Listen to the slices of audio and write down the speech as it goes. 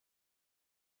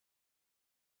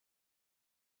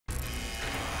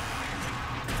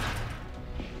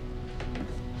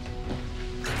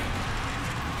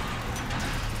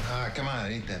Ah,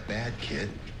 it ain't that bad, kid.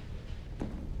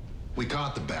 We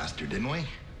caught the bastard, didn't we?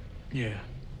 Yeah.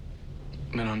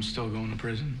 But I'm still going to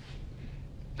prison.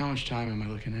 How much time am I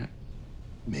looking at?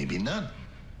 Maybe none.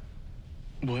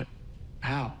 What?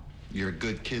 How? You're a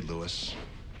good kid, Lewis.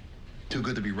 Too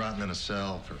good to be rotting in a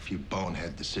cell for a few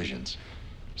bonehead decisions.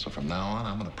 So from now on,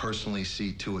 I'm gonna personally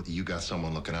see to it that you got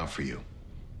someone looking out for you.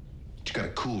 You got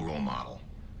a cool role model.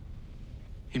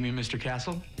 You mean Mr.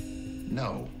 Castle?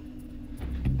 No.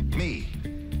 Me.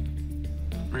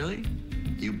 Really?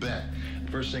 You bet.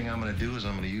 First thing I'm gonna do is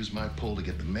I'm gonna use my pull to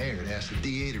get the mayor to ask the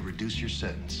DA to reduce your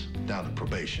sentence down to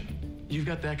probation. You've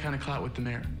got that kind of clout with the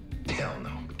mayor? Hell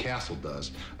no. Castle does.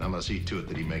 And I'm gonna see to it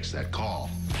that he makes that call.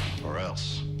 Or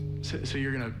else. So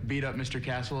you're gonna beat up Mr.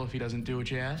 Castle if he doesn't do what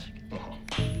you ask?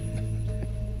 Uh-huh.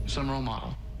 Some role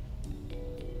model.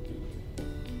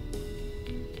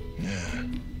 Yeah.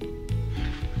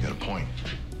 You got a point.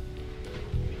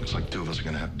 Looks like two of us are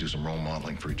gonna have to do some role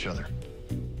modeling for each other.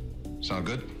 Sound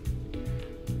good?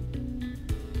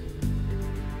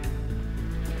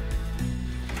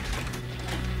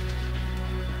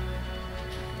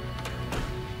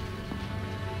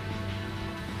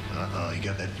 Uh-oh, you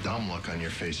got that dumb look on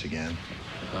your face again.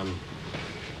 I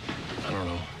don't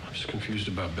know. I'm just confused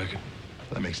about Beckett.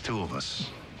 That makes two of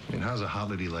us. I mean, how's a hot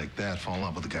lady like that fall in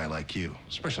love with a guy like you?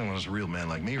 Especially when it's a real man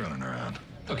like me running around.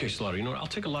 Okay, Slaughter, you know what? I'll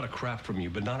take a lot of crap from you,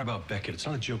 but not about Beckett. It's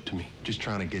not a joke to me. Just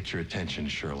trying to get your attention,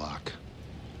 Sherlock.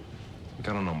 Look,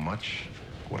 I don't know much.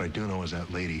 What I do know is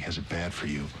that lady has it bad for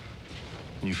you.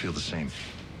 And you feel the same.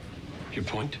 Your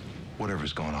point?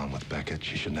 Whatever's going on with Beckett,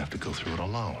 she shouldn't have to go through it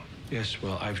alone. Yes,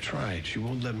 well, I've tried. She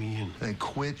won't let me in. Then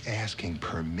quit asking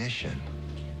permission.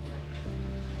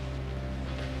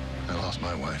 I lost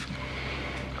my wife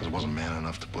because I wasn't man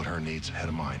enough to put her needs ahead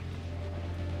of mine.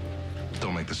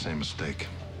 Don't make the same mistake.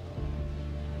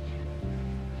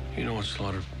 You know what,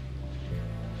 Slaughter?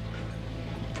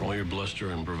 For all your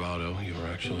bluster and bravado, you were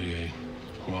actually a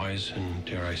wise and,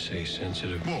 dare I say,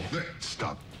 sensitive... Whoa, there.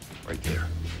 Stop. Right there.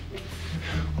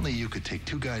 Only you could take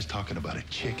two guys talking about a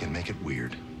chick and make it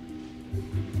weird.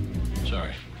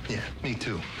 Sorry. Yeah, me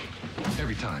too.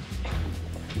 Every time.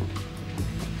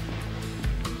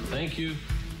 Thank you.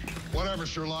 Whatever,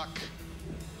 Sherlock.